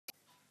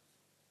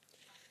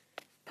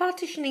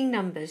Partitioning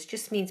numbers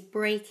just means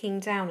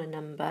breaking down a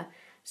number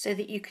so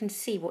that you can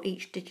see what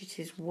each digit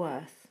is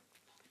worth.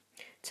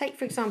 Take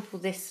for example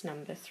this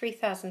number,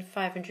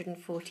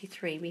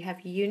 3,543. We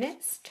have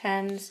units,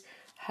 tens,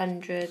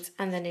 hundreds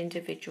and then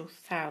individual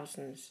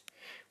thousands.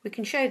 We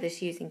can show this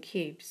using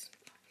cubes.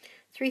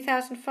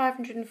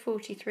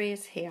 3,543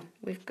 is here.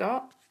 We've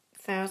got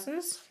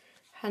thousands,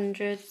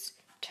 hundreds,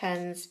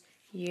 tens,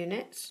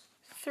 units,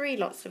 3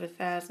 lots of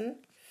 1,000,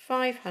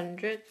 5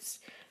 hundreds,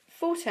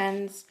 4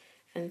 tens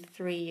and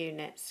 3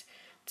 units.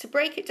 To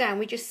break it down,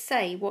 we just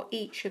say what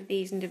each of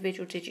these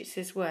individual digits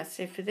is worth.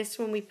 So for this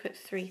one we put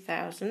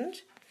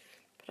 3,000,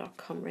 put our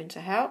comma in to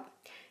help.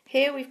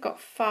 Here we've got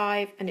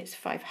 5 and it's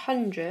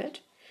 500.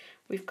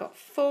 We've got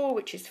 4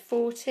 which is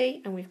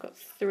 40 and we've got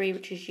 3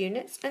 which is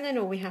units, and then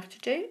all we have to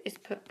do is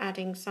put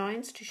adding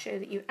signs to show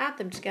that you add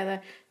them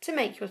together to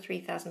make your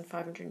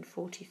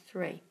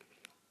 3,543.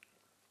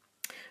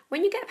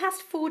 When you get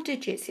past 4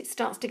 digits it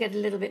starts to get a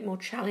little bit more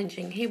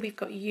challenging. Here we've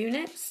got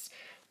units,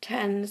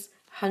 tens,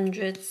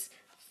 hundreds,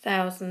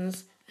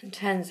 thousands and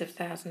tens of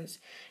thousands.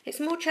 It's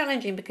more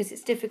challenging because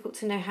it's difficult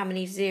to know how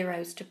many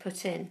zeros to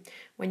put in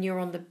when you're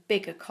on the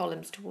bigger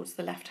columns towards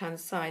the left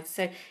hand side.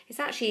 So it's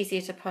actually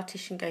easier to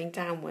partition going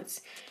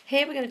downwards.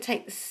 Here we're going to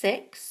take the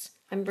 6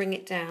 and bring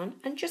it down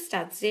and just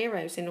add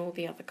zeros in all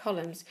the other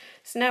columns.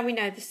 So now we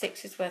know the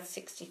 6 is worth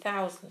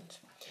 60,000.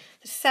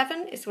 The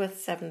 7 is worth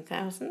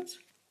 7,000.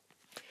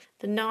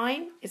 The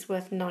 9 is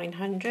worth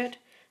 900.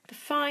 The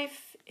 5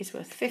 is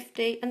worth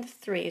 50 and the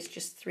 3 is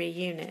just 3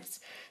 units.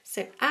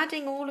 So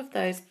adding all of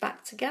those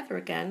back together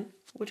again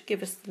would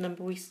give us the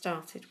number we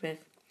started with.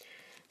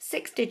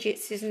 6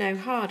 digits is no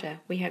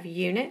harder. We have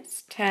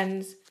units,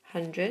 tens,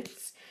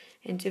 hundreds,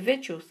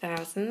 individual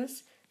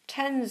thousands,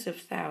 tens of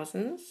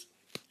thousands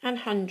and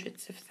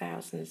hundreds of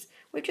thousands.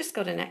 We've just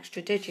got an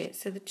extra digit.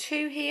 So the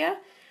 2 here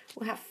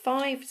will have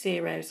 5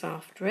 zeros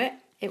after it.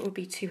 It will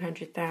be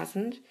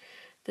 200,000.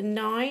 The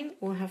 9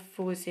 will have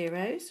 4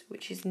 zeros,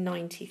 which is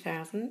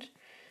 90,000.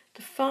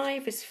 The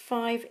 5 is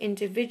 5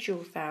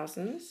 individual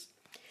thousands.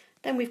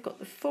 Then we've got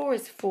the 4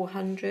 is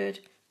 400,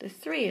 the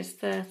 3 is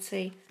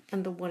 30,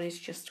 and the 1 is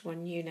just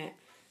 1 unit.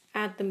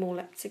 Add them all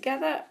up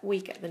together,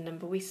 we get the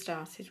number we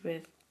started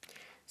with.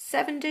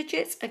 7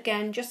 digits,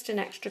 again, just an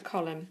extra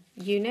column.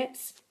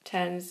 Units,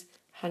 tens,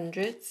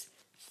 hundreds,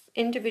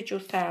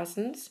 individual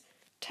thousands,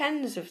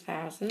 tens of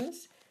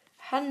thousands,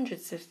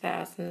 hundreds of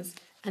thousands,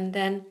 and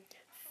then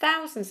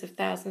thousands of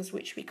thousands,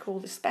 which we call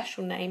the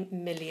special name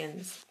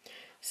millions.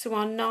 So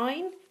our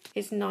 9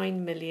 is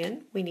 9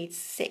 million. We need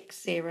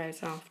 6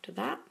 zeros after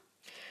that.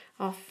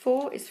 Our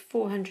 4 is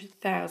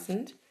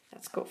 400,000.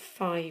 That's got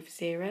 5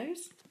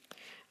 zeros.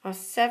 Our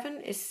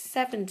 7 is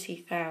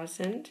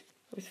 70,000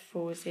 with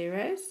 4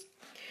 zeros.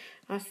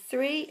 Our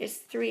 3 is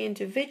 3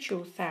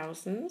 individual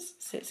thousands,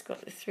 so it's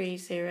got the 3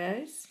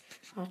 zeros.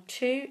 Our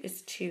 2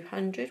 is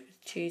 200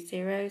 with 2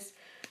 zeros.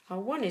 Our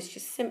 1 is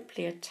just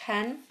simply a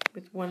 10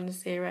 with 1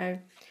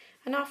 zero.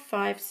 And our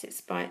 5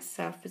 sits by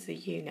itself as a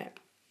unit.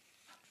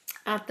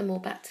 Add them all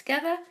back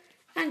together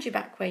and you're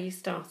back where you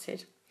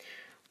started.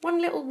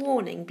 One little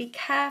warning, be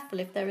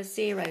careful if there are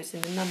zeros in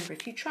the number.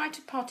 If you try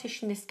to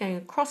partition this going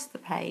across the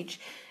page,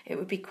 it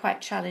would be quite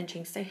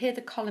challenging. So here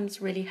the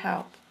columns really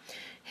help.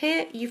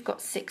 Here you've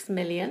got 6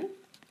 million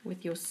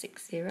with your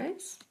 6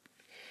 zeros.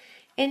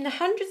 In the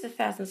hundreds of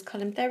thousands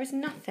column there is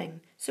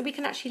nothing, so we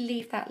can actually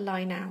leave that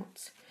line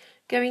out.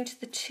 Going to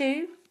the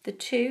 2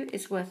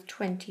 is worth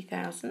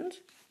 20,000.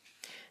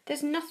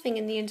 There's nothing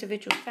in the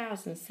individual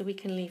thousands, so we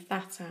can leave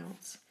that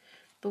out.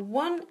 The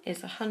 1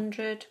 is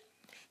 100,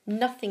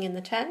 nothing in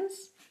the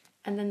tens,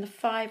 and then the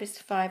 5 is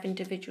 5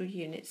 individual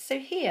units. So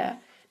here,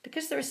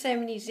 because there are so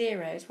many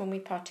zeros when we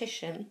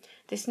partition,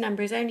 this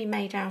number is only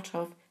made out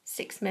of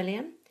 6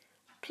 million,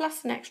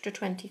 plus an extra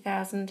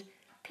 20,000,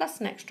 plus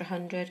an extra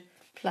 100,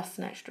 plus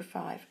an extra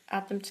 5.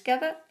 Add them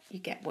together, you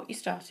get what you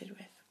started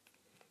with.